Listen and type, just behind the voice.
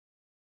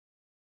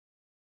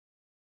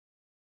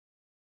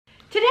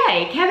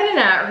Today, Kevin and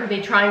I are going to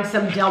be trying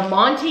some Del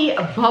Monte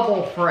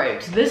bubble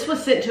fruit. This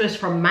was sent to us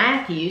from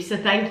Matthew, so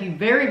thank you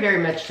very,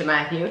 very much to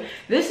Matthew.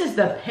 This is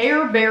the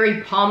Pear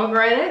Berry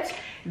Pomegranate,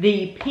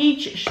 the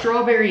Peach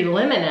Strawberry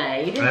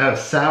Lemonade. I have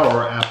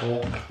sour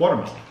apple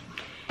watermelon.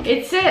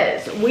 It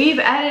says, we've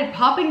added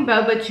popping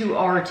boba to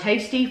our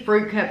tasty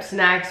fruit cup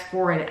snacks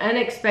for an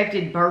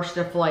unexpected burst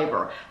of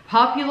flavor.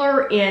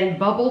 Popular in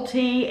bubble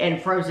tea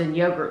and frozen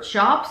yogurt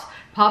shops,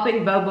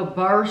 popping boba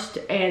burst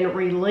and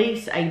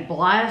release a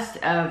blast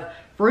of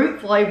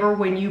fruit flavor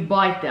when you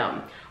bite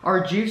them.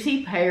 Our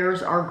juicy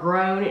pears are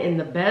grown in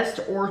the best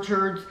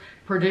orchards,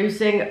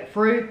 producing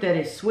fruit that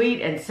is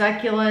sweet and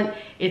succulent.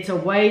 It's a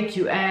way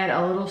to add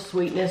a little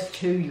sweetness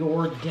to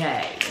your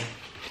day.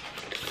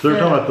 So they're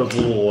talking about those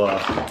little,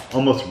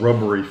 almost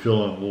rubbery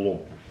feeling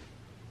little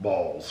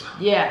balls.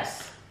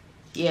 Yes,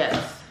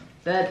 yes,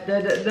 that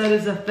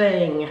is a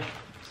thing.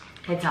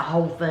 It's a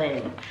whole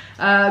thing.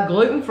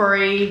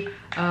 Gluten-free,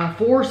 4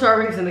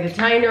 servings in the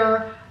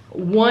container.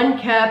 1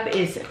 cup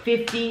is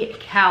 50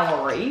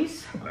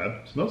 calories. Not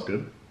bad. Smells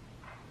good.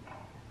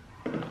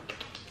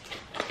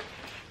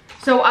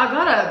 So I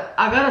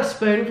got a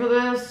spoon for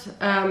this.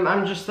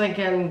 I'm just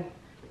thinking,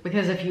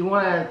 because if you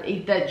want to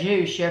eat that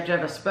juice, you have to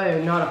have a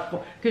spoon, not a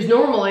fork. Because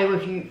normally,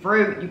 if you eat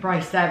fruit, you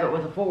probably stab it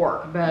with a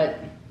fork. But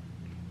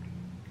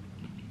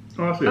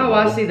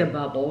I see the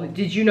bubble.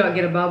 Did you not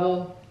get a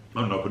bubble?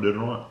 I don't know if I did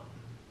or not.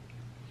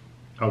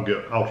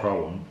 I'll try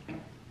one.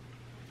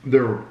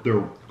 They're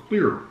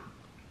clear,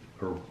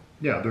 or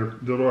yeah, they're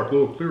like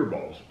little clear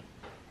balls.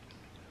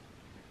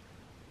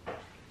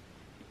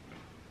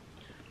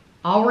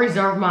 I'll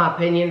reserve my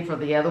opinion for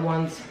the other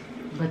ones,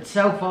 but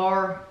so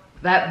far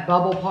that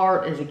bubble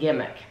part is a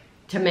gimmick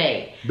to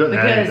me. Doesn't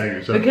add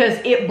anything, so. Because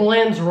it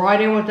blends right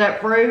in with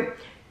that fruit.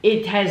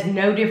 It has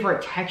no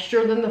different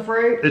texture than the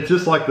fruit. It's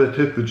just like they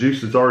took the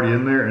juice that's already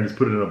in there and just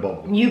put it in a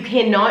bubble. You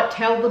cannot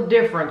tell the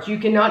difference. You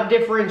cannot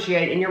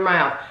differentiate in your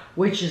mouth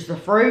which is the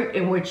fruit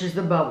and which is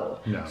the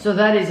bubble. No. So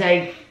that is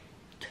a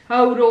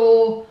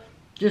total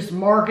just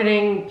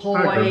marketing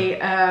ploy.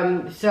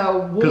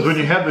 Because when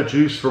you have the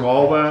juice from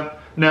all that,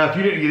 now if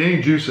you didn't get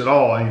any juice at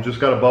all and you just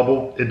got a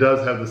bubble, it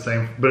does have the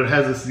same, but it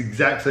has this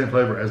exact same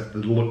flavor as the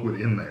liquid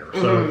in there.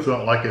 So it's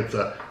not like it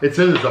says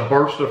it's a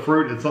burst of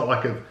fruit. It's not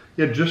like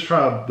just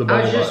try the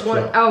bubble.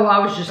 I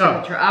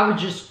would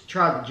just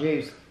try the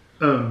juice.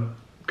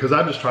 Because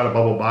I just tried a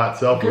bubble by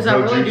itself with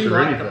no juice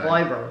or anything. The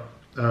flavor.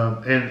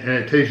 And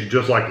it tastes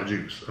just like the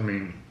juice. I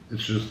mean,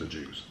 it's just the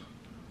juice.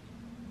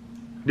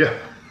 Yeah.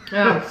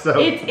 Yeah. So,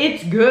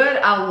 it's good.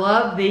 I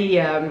love the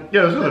yeah,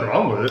 there's nothing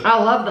wrong with it.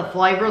 I love the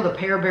flavor of the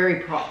Pear Berry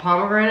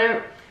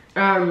Pomegranate.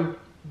 And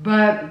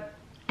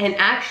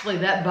actually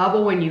that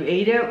bubble when you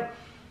eat it,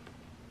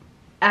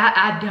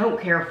 I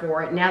don't care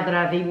for it now that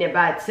I've eaten it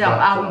by itself.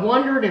 I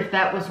wondered if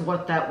that was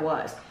what that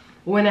was.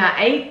 When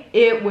I ate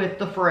it with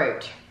the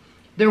fruit,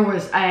 there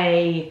was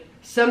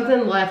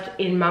something left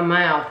in my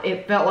mouth.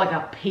 It felt like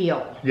a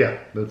peel. Yeah,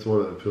 that's what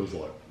it feels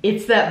like.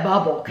 It's that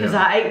bubble, because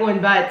I ate one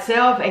by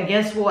itself, and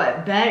guess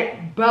what?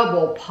 That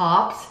bubble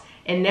pops,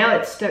 and now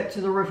it's stuck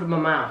to the roof of my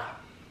mouth.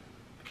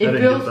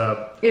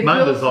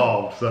 Mine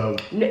dissolved, so.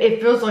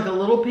 It feels like a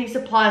little piece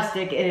of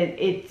plastic, and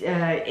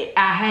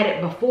I had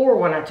it before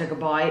when I took a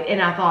bite,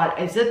 and I thought,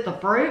 is it the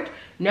fruit?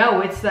 No,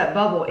 it's that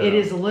bubble. Yeah. It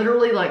is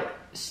literally like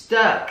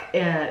stuck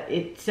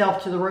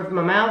itself to the roof of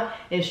my mouth,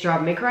 and it's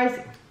driving me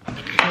crazy.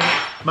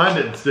 Mine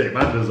didn't stick,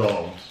 mine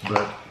dissolved,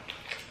 but.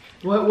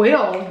 Well, it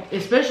will,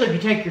 especially if you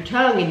take your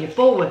tongue and you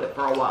fool with it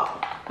for a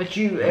while. But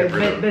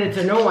it's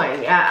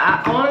annoying.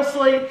 I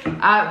honestly,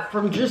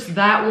 from just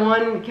that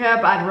 1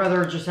 cup, I'd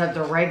rather just have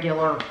the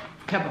regular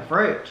cup of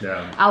fruit.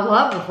 Yeah. I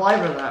love the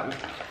flavor though.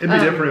 It'd be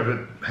different if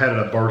it had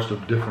a burst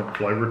of different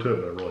flavor to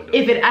it, but it really doesn't.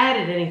 If it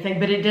added anything,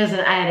 but it doesn't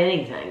add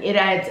anything. It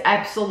adds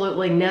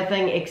absolutely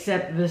nothing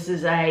except this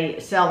is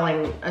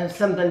selling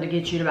something to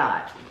get you to buy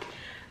it.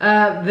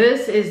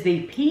 This is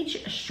the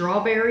Peach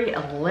Strawberry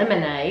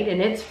Lemonade,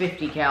 and it's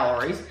 50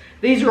 calories.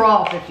 These are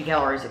all 50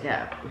 calories a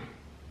cup.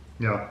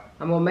 Yeah.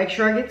 I'm going to make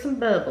sure I get some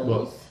bubbles.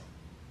 Look.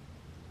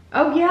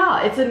 Oh,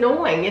 yeah. It's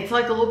annoying. It's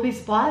like a little piece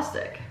of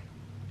plastic.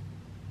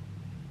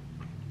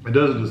 It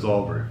doesn't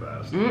dissolve very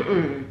fast.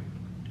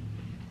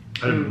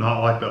 I do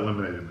not like that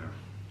lemonade in there.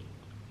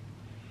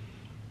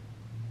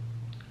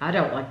 I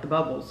don't like the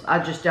bubbles. I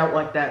just don't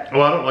like that.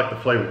 Well, I don't like the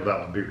flavor of that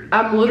one, period.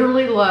 I'm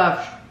literally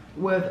left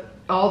with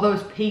all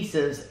those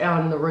pieces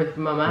on the roof of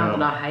my mouth,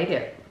 and I hate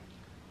it.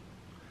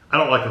 I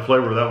don't like the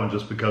flavor of that one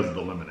just because of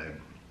the lemonade.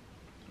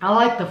 I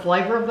like the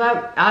flavor of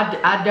that. I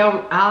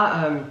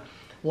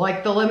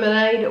like the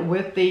lemonade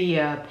with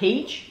the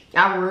peach.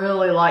 I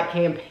really like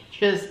canned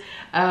peaches.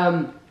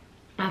 I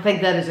think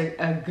that is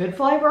a good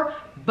flavor,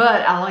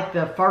 but I like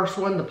the first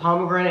one, the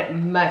pomegranate,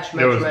 much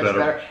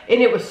better.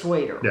 And it was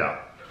sweeter. Yeah.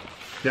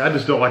 Yeah, I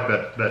just don't like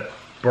that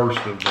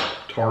burst of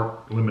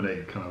tart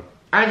lemonade kind of.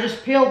 I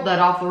just peeled that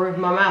off the roof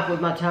of my mouth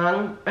with my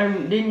tongue,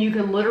 and then you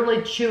can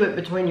literally chew it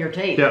between your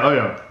teeth. Yeah, oh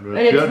yeah. And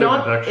it's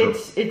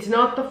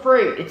not the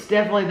fruit. It's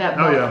definitely that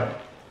bubble. Oh yeah.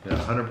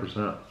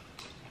 Yeah,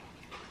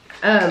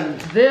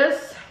 100%.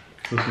 This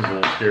This one's a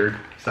little scary.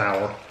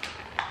 Sour.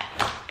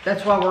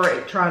 That's why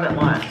we're trying it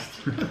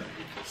last.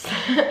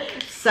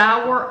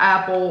 Sour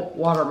apple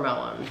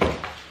watermelon.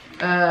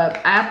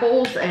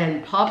 Apples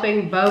and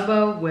popping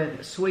boba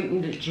with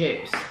sweetened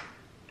juice.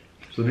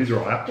 So these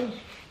are apples?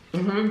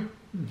 Mm-hmm.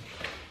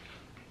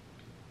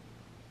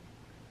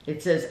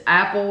 It says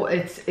apple.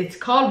 It's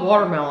called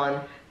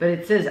watermelon, but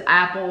it says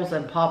apples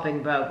and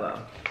popping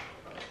boba.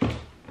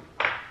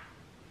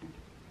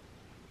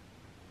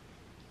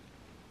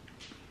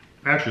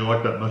 I actually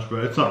like that much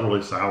better. It's not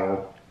really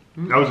sour.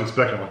 I was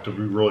expecting it to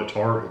be really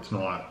tart. It's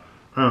not.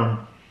 I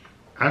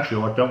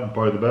actually like that one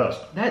probably the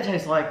best. That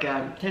tastes like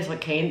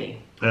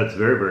candy. That's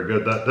very, very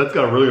good. That's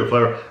got a really good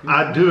flavor.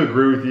 I do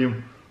agree with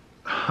you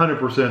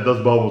 100%.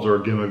 Those bubbles are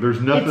a gimmick.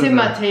 There's nothing. It's in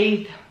my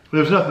teeth.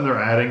 There's nothing they're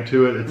adding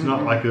to it. It's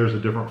not like there's a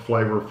different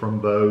flavor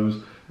from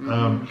those.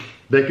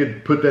 They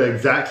could put that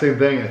exact same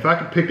thing. If I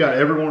could pick out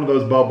every one of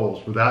those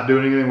bubbles without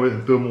doing anything with it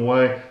and throw them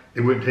away,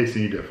 it wouldn't taste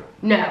any different.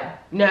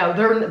 No,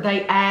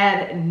 they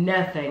add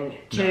nothing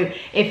to.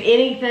 If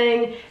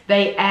anything,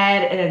 they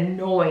add an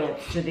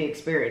annoyance to the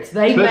experience.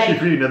 Especially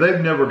for you. Now,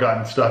 they've never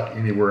gotten stuck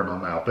anywhere in my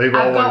mouth. I've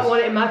got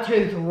one in my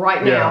tooth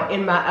right now.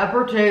 In my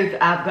upper tooth,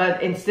 I've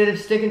got, instead of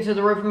sticking to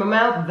the roof of my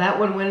mouth, that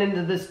one went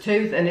into this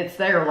tooth and it's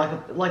there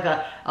like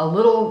a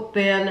little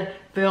thin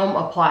film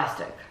of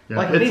plastic. Yeah,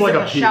 like a piece of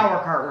a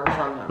shower curtain or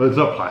something. But it's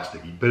not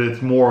plasticky. But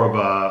it's more of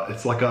a,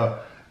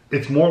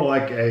 it's more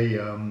like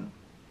a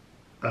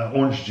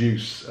orange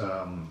juice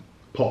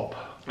pulp.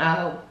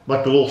 Oh.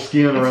 Like the little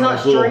skin around. It's not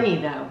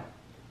stringy though.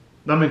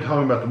 I mean,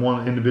 talking about the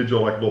one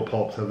individual, like little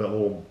pulps have that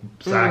little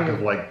sack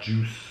of like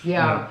juice.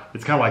 Yeah. You know,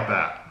 it's kind of like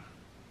that.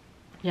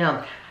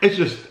 Yeah. It's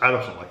just, I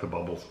just don't like the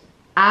bubbles.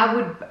 I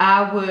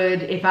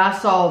would, if I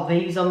saw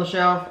these on the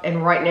shelf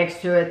and right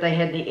next to it, they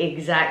had the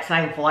exact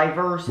same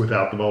flavors.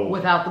 Without the bubbles.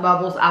 Without the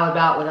bubbles, I would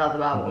buy it without the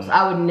bubbles.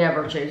 I would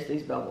never choose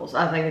these bubbles.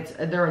 I think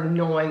they're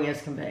annoying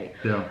as can be.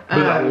 Yeah.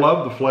 But I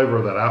love the flavor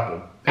of that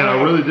apple. And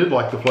I really did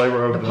like the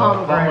flavor of the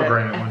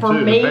pomegranate one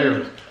too, the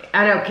pears.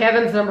 I know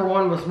Kevin's number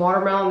one was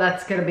watermelon.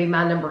 That's going to be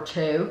my number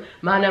two.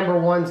 My number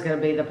one's going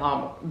to be the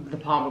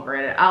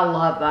pomegranate. I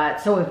love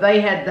that. So if they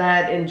had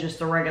that in just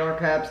the regular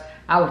cups,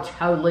 I would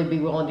totally be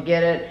willing to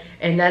get it.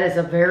 And that is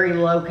a very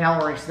low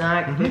calorie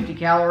snack, 50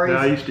 calories.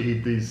 Yeah, I used to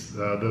eat these,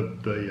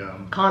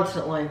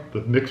 constantly.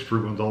 The mixed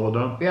fruit ones all the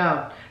time.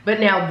 Yeah. But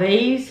now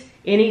these,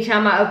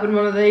 anytime I open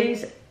one of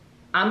these,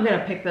 I'm going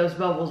to pick those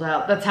bubbles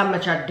out. That's how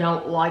much I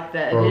don't like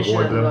the addition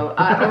of the bubbles.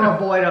 Or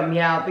avoid them,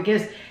 yeah.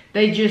 Because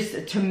they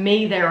just, to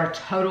me, they're a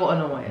total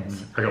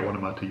annoyance. I got one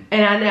in my teeth.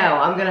 And I know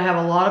I'm going to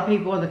have a lot of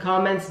people in the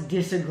comments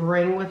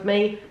disagreeing with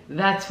me.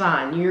 That's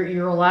fine.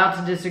 You're allowed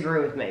to disagree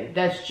with me.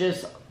 That's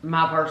just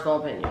my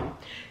personal opinion.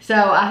 So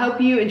I hope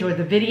you enjoyed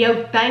the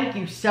video. Thank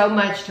you so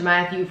much to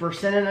Matthew for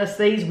sending us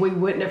these. We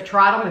wouldn't have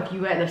tried them if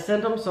you hadn't have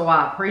sent them, so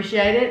I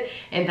appreciate it.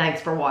 And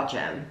thanks for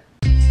watching.